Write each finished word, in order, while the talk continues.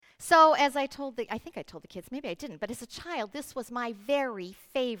So as I think I told the kids, maybe I didn't, but as a child, this was my very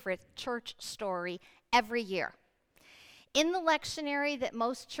favorite church story every year. In the lectionary that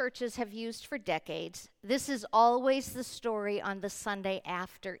most churches have used for decades, this is always the story on the Sunday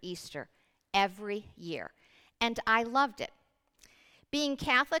after Easter, every year. And I loved it. Being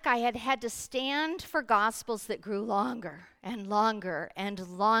Catholic, I had had to stand for Gospels that grew longer and longer and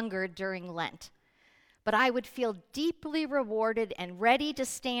longer during Lent. But I would feel deeply rewarded and ready to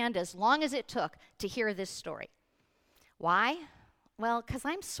stand as long as it took to hear this story. Why? Well, because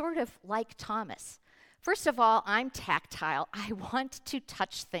I'm sort of like Thomas. First of all, I'm tactile. I want to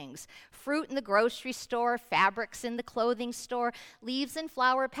touch things. Fruit in the grocery store, fabrics in the clothing store, leaves and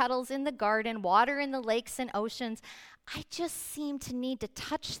flower petals in the garden, water in the lakes and oceans. I just seem to need to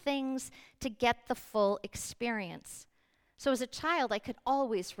touch things to get the full experience. So as a child, I could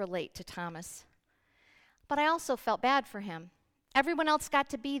always relate to Thomas. But I also felt bad for him. Everyone else got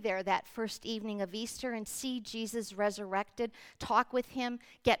to be there that first evening of Easter and see Jesus resurrected, talk with him,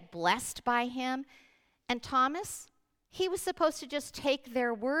 get blessed by him. And Thomas, he was supposed to just take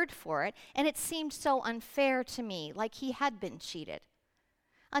their word for it, and it seemed so unfair to me, like he had been cheated.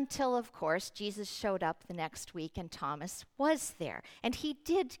 Until, of course, Jesus showed up the next week and Thomas was there, and he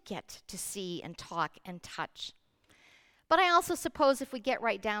did get to see and talk and touch. But I also suppose if we get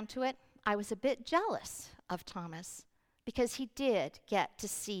right down to it, I was a bit jealous of Thomas because he did get to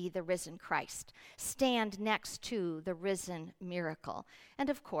see the risen Christ, stand next to the risen miracle.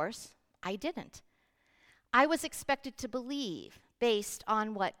 And of course, I didn't. I was expected to believe based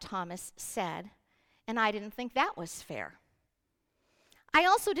on what Thomas said, and I didn't think that was fair. I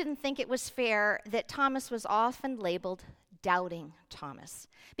also didn't think it was fair that Thomas was often labeled doubting Thomas.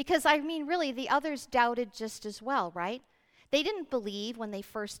 Because, really, the others doubted just as well, right? They didn't believe when they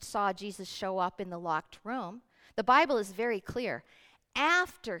first saw Jesus show up in the locked room. The Bible is very clear.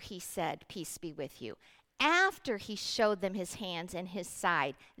 After he said, "Peace be with you," after he showed them his hands and his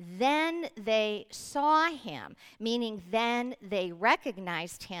side, then they saw him, meaning then they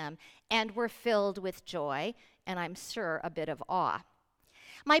recognized him and were filled with joy, and I'm sure a bit of awe.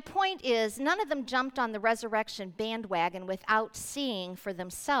 My point is, none of them jumped on the resurrection bandwagon without seeing for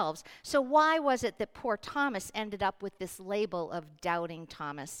themselves. So why was it that poor Thomas ended up with this label of doubting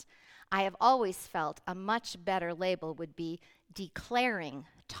Thomas? I have always felt a much better label would be declaring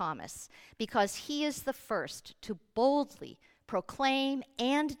Thomas, because he is the first to boldly proclaim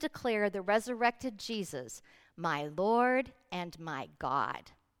and declare the resurrected Jesus, my Lord and my God.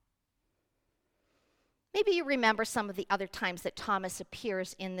 Maybe you remember some of the other times that Thomas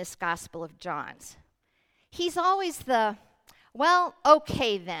appears in this Gospel of John's. He's always the, well,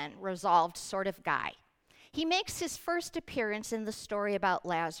 okay then, resolved sort of guy. He makes his first appearance in the story about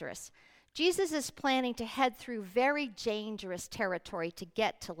Lazarus. Jesus is planning to head through very dangerous territory to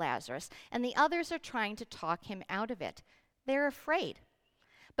get to Lazarus, and the others are trying to talk him out of it. They're afraid.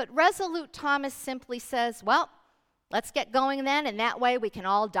 But resolute Thomas simply says, well, let's get going then, and that way we can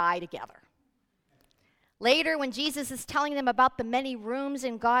all die together. Later, when Jesus is telling them about the many rooms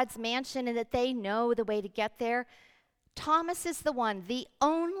in God's mansion and that they know the way to get there, Thomas is the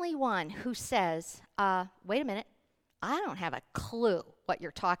only one who says, wait a minute, I don't have a clue what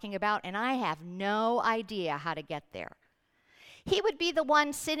you're talking about, and I have no idea how to get there. He would be the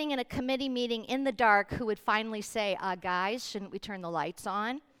one sitting in a committee meeting in the dark who would finally say, guys, shouldn't we turn the lights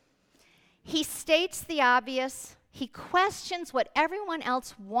on? He states the obvious. He questions what everyone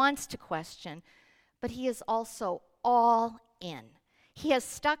else wants to question, but he is also all in. He has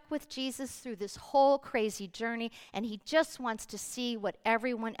stuck with Jesus through this whole crazy journey, and he just wants to see what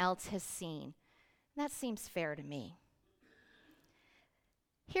everyone else has seen. That seems fair to me.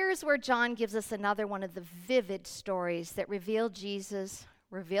 Here's where John gives us another one of the vivid stories that reveal Jesus,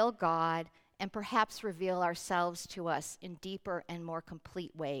 reveal God, and perhaps reveal ourselves to us in deeper and more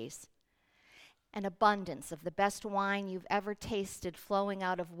complete ways. An abundance of the best wine you've ever tasted flowing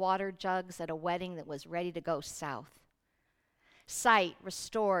out of water jugs at a wedding that was ready to go south. Sight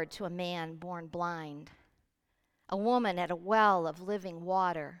restored to a man born blind. A woman at a well of living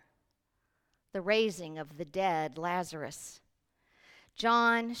water. The raising of the dead, Lazarus.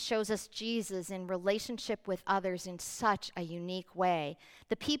 John shows us Jesus in relationship with others in such a unique way.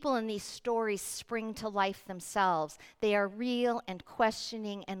 The people in these stories spring to life themselves. They are real and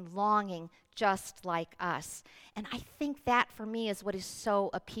questioning and longing just like us. And I think that for me is what is so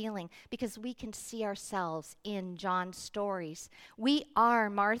appealing, because we can see ourselves in John's stories. We are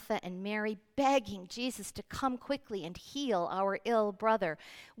Martha and Mary begging Jesus to come quickly and heal our ill brother.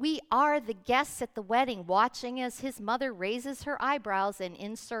 We are the guests at the wedding watching as his mother raises her eyebrows and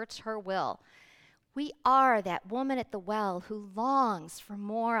inserts her will. We are that woman at the well who longs for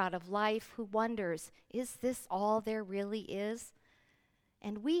more out of life, who wonders, is this all there really is?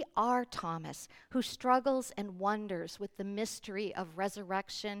 And we are Thomas, who struggles and wonders with the mystery of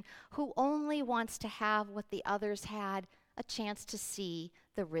resurrection, who only wants to have what the others had, a chance to see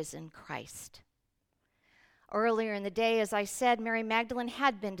the risen Christ. Earlier in the day, as I said, Mary Magdalene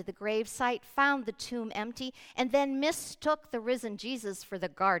had been to the gravesite, found the tomb empty, and then mistook the risen Jesus for the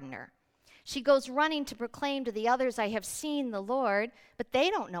gardener. She goes running to proclaim to the others, I have seen the Lord, but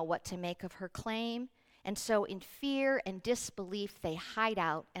they don't know what to make of her claim. And so in fear and disbelief, they hide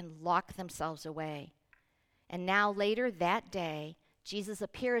out and lock themselves away. And now later that day, Jesus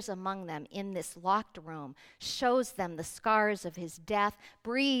appears among them in this locked room, shows them the scars of his death,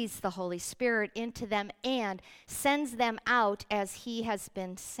 breathes the Holy Spirit into them, and sends them out as he has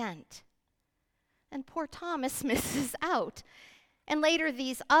been sent. And poor Thomas misses out. And later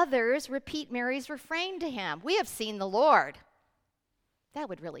these others repeat Mary's refrain to him, we have seen the Lord. That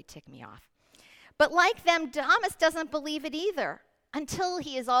would really tick me off. But like them, Thomas doesn't believe it either until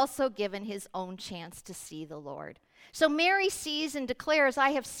he is also given his own chance to see the Lord. So Mary sees and declares, I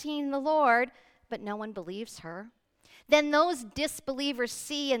have seen the Lord, but no one believes her. Then those disbelievers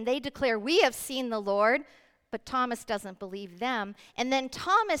see and they declare, we have seen the Lord, but Thomas doesn't believe them. And then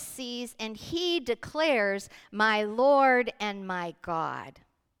Thomas sees and he declares, my Lord and my God.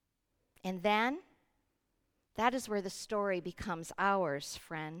 And then, that is where the story becomes ours,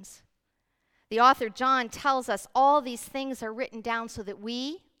 friends. The author John tells us all these things are written down so that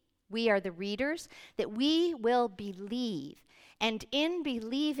we are the readers, that we will believe. And in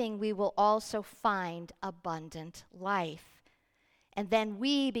believing, we will also find abundant life. And then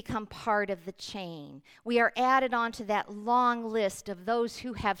we become part of the chain. We are added onto that long list of those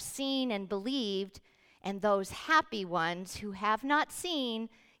who have seen and believed, and those happy ones who have not seen,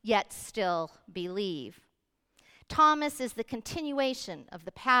 yet still believe. Thomas is the continuation of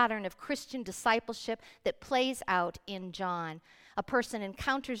the pattern of Christian discipleship that plays out in John. A person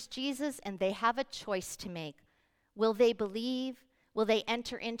encounters Jesus and they have a choice to make. Will they believe? Will they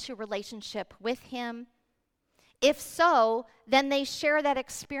enter into relationship with him? If so, then they share that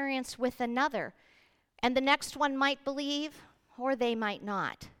experience with another. And the next one might believe or they might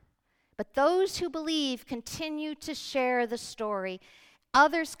not. But those who believe continue to share the story.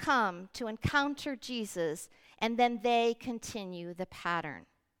 Others come to encounter Jesus, and then they continue the pattern.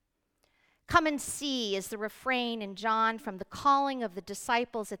 Come and see is the refrain in John, from the calling of the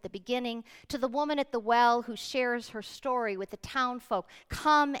disciples at the beginning to the woman at the well who shares her story with the town folk.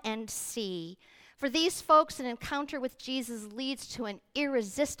 Come and see. For these folks, an encounter with Jesus leads to an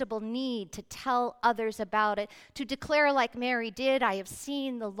irresistible need to tell others about it, to declare like Mary did, I have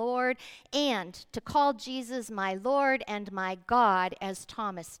seen the Lord, and to call Jesus my Lord and my God, as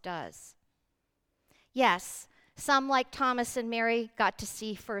Thomas does. Yes, some like Thomas and Mary got to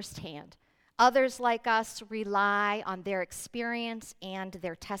see firsthand. Others like us rely on their experience and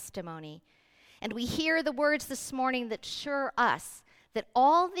their testimony. And we hear the words this morning that assure us that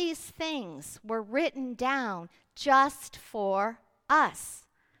all these things were written down just for us,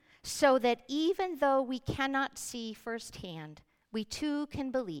 so that even though we cannot see firsthand, we too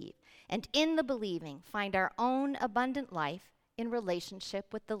can believe, and in the believing find our own abundant life in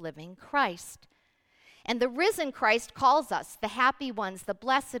relationship with the living Christ. And the risen Christ calls us the happy ones, the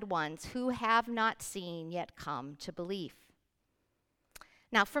blessed ones who have not seen yet come to belief.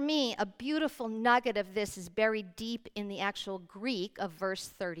 Now, for me, a beautiful nugget of this is buried deep in the actual Greek of verse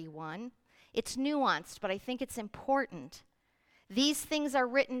 31. It's nuanced, but I think it's important. These things are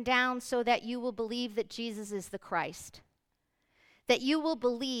written down so that you will believe that Jesus is the Christ. That you will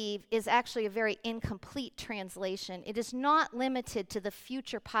believe is actually a very incomplete translation. It is not limited to the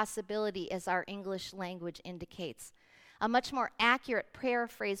future possibility as our English language indicates. A much more accurate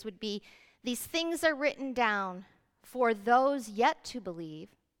paraphrase would be, these things are written down for those yet to believe,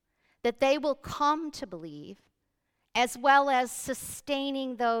 that they will come to believe, as well as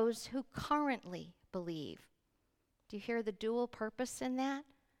sustaining those who currently believe. Do you hear the dual purpose in that?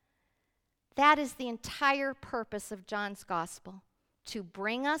 That is the entire purpose of John's gospel, to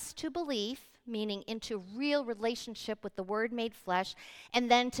bring us to belief, meaning into real relationship with the Word made flesh, and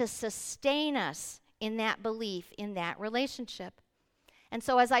then to sustain us in that belief, in that relationship. And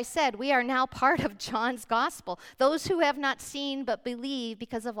so, as I said, we are now part of John's gospel, those who have not seen but believe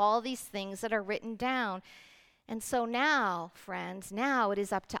because of all these things that are written down. And so now, friends, now it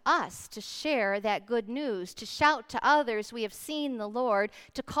is up to us to share that good news, to shout to others, we have seen the Lord,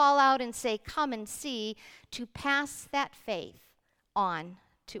 to call out and say, come and see, to pass that faith on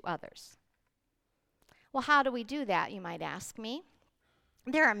to others. Well, how do we do that, you might ask me?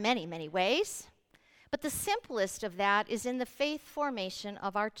 There are many, many ways. But the simplest of that is in the faith formation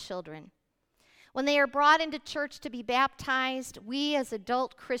of our children. When they are brought into church to be baptized, we as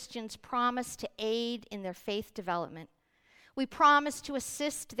adult Christians promise to aid in their faith development. We promise to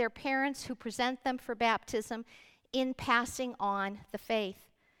assist their parents who present them for baptism in passing on the faith.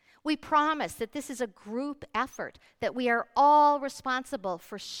 We promise that this is a group effort, that we are all responsible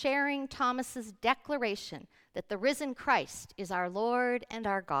for sharing Thomas's declaration that the risen Christ is our Lord and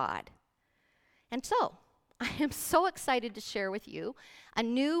our God. And so, I am so excited to share with you a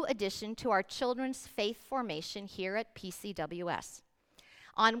new addition to our children's faith formation here at PCWS.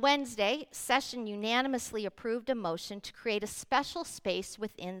 On Wednesday, session unanimously approved a motion to create a special space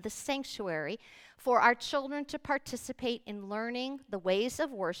within the sanctuary for our children to participate in learning the ways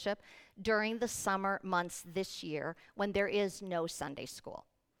of worship during the summer months this year when there is no Sunday school.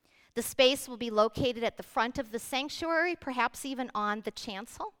 The space will be located at the front of the sanctuary, perhaps even on the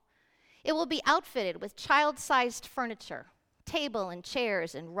chancel. It will be outfitted with child-sized furniture, table and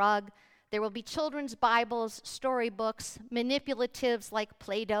chairs and rug. There will be children's Bibles, storybooks, manipulatives like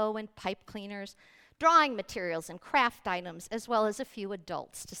Play-Doh and pipe cleaners, drawing materials and craft items, as well as a few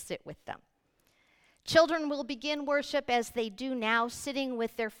adults to sit with them. Children will begin worship as they do now, sitting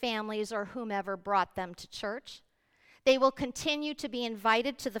with their families or whomever brought them to church. They will continue to be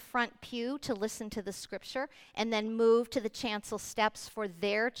invited to the front pew to listen to the scripture and then move to the chancel steps for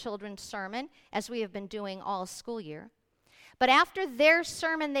their children's sermon, as we have been doing all school year. But after their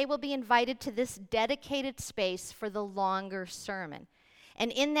sermon, they will be invited to this dedicated space for the longer sermon.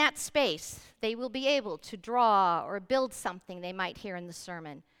 And in that space, they will be able to draw or build something they might hear in the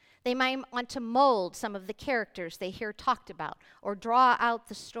sermon. They might want to mold some of the characters they hear talked about or draw out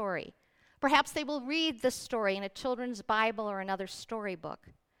the story. Perhaps they will read the story in a children's Bible or another storybook.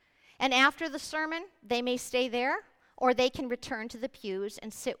 And after the sermon, they may stay there, or they can return to the pews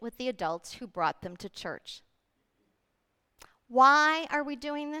and sit with the adults who brought them to church. Why are we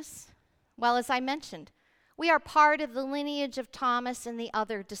doing this? Well, as I mentioned, we are part of the lineage of Thomas and the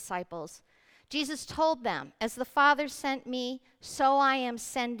other disciples. Jesus told them, "As the Father sent me, so I am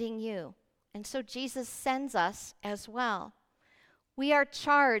sending you." And so Jesus sends us as well. We are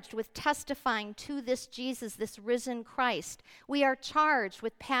charged with testifying to this Jesus, this risen Christ. We are charged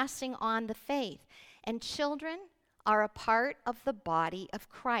with passing on the faith. And children are a part of the body of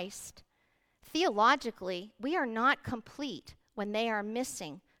Christ. Theologically, we are not complete when they are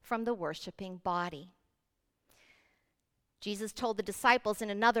missing from the worshiping body. Jesus told the disciples in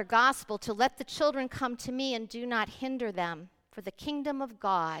another gospel to let the children come to me and do not hinder them, for the kingdom of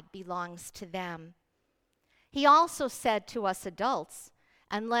God belongs to them. He also said to us adults,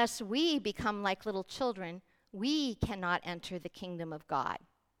 unless we become like little children, we cannot enter the kingdom of God.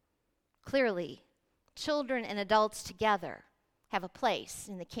 Clearly, children and adults together have a place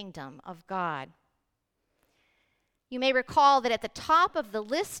in the kingdom of God. You may recall that at the top of the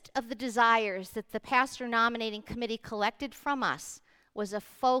list of the desires that the pastor nominating committee collected from us was a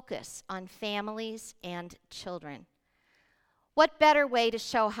focus on families and children. What better way to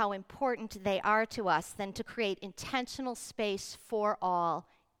show how important they are to us than to create intentional space for all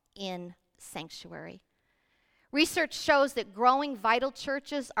in sanctuary? Research shows that growing vital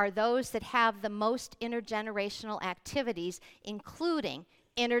churches are those that have the most intergenerational activities, including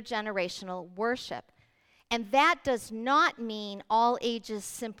intergenerational worship. And that does not mean all ages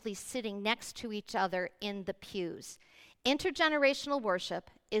simply sitting next to each other in the pews. Intergenerational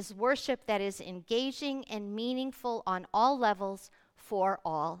worship is worship that is engaging and meaningful on all levels for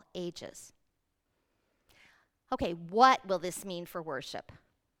all ages. Okay, what will this mean for worship?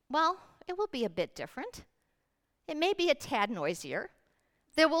 Well, it will be a bit different. It may be a tad noisier.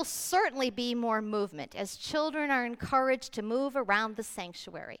 There will certainly be more movement as children are encouraged to move around the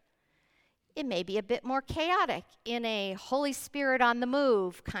sanctuary. It may be a bit more chaotic in a Holy Spirit on the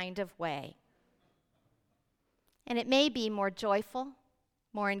move kind of way. And it may be more joyful,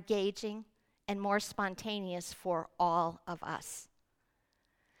 more engaging, and more spontaneous for all of us.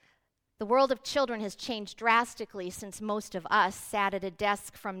 The world of children has changed drastically since most of us sat at a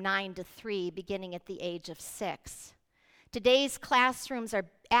desk from 9 to 3, beginning at the age of 6. Today's classrooms are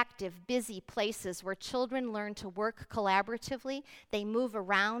active, busy places where children learn to work collaboratively, they move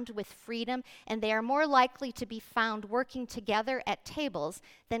around with freedom, and they are more likely to be found working together at tables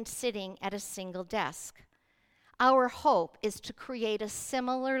than sitting at a single desk. Our hope is to create a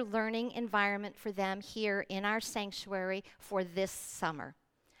similar learning environment for them here in our sanctuary for this summer.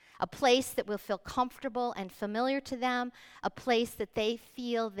 A place that will feel comfortable and familiar to them, a place that they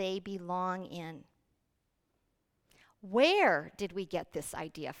feel they belong in. Where did we get this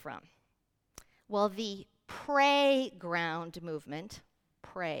idea from? Well, the Pray Ground movement,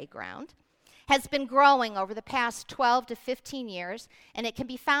 has been growing over the past 12 to 15 years, and it can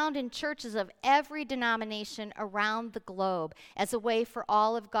be found in churches of every denomination around the globe as a way for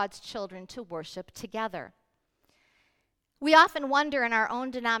all of God's children to worship together. We often wonder in our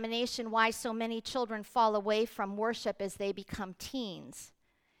own denomination why so many children fall away from worship as they become teens.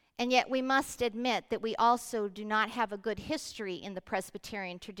 And yet we must admit that we also do not have a good history in the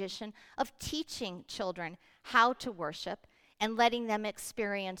Presbyterian tradition of teaching children how to worship and letting them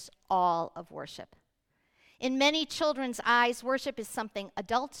experience all of worship. In many children's eyes, worship is something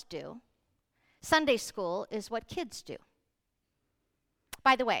adults do. Sunday school is what kids do.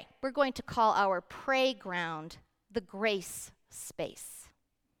 By the way, we're going to call our pray ground the grace space.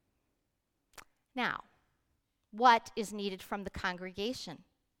 Now, what is needed from the congregation?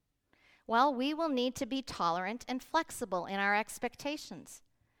 Well, we will need to be tolerant and flexible in our expectations.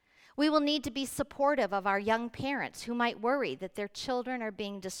 We will need to be supportive of our young parents who might worry that their children are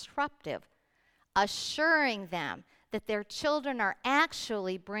being disruptive, assuring them that their children are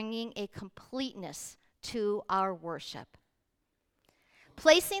actually bringing a completeness to our worship.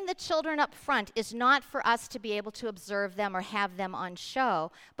 Placing the children up front is not for us to be able to observe them or have them on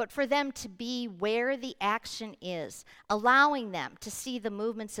show, but for them to be where the action is, allowing them to see the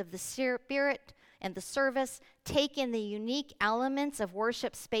movements of the Spirit and the service, take in the unique elements of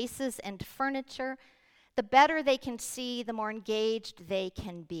worship spaces and furniture. The better they can see, the more engaged they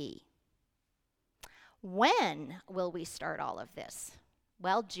can be. When will we start all of this?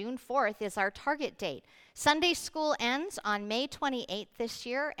 Well, June 4th is our target date. Sunday school ends on May 28th this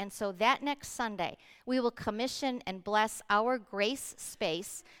year, and so that next Sunday, we will commission and bless our grace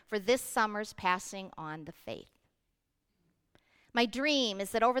space for this summer's passing on the faith. My dream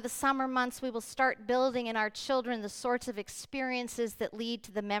is that over the summer months, we will start building in our children the sorts of experiences that lead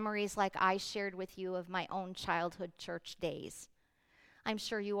to the memories like I shared with you of my own childhood church days. I'm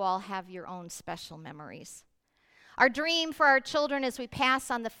sure you all have your own special memories. Our dream for our children as we pass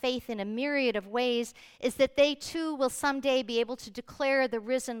on the faith in a myriad of ways is that they too will someday be able to declare the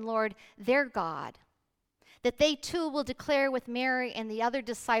risen Lord their God. That they too will declare with Mary and the other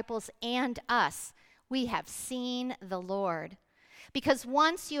disciples and us, we have seen the Lord. Because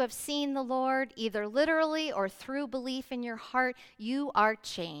once you have seen the Lord, either literally or through belief in your heart, you are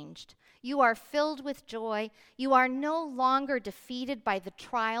changed. You are filled with joy. You are no longer defeated by the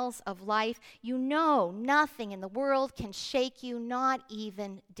trials of life. You know nothing in the world can shake you, not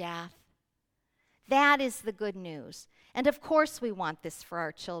even death. That is the good news. And of course we want this for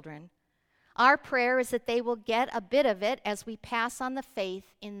our children. Our prayer is that they will get a bit of it as we pass on the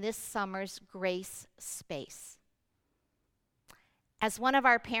faith in this summer's grace space. As one of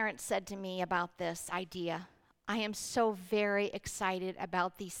our parents said to me about this idea, I am so very excited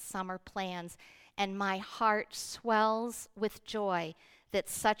about these summer plans, and my heart swells with joy that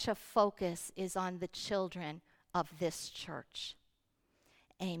such a focus is on the children of this church.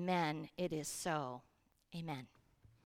 Amen. It is so. Amen.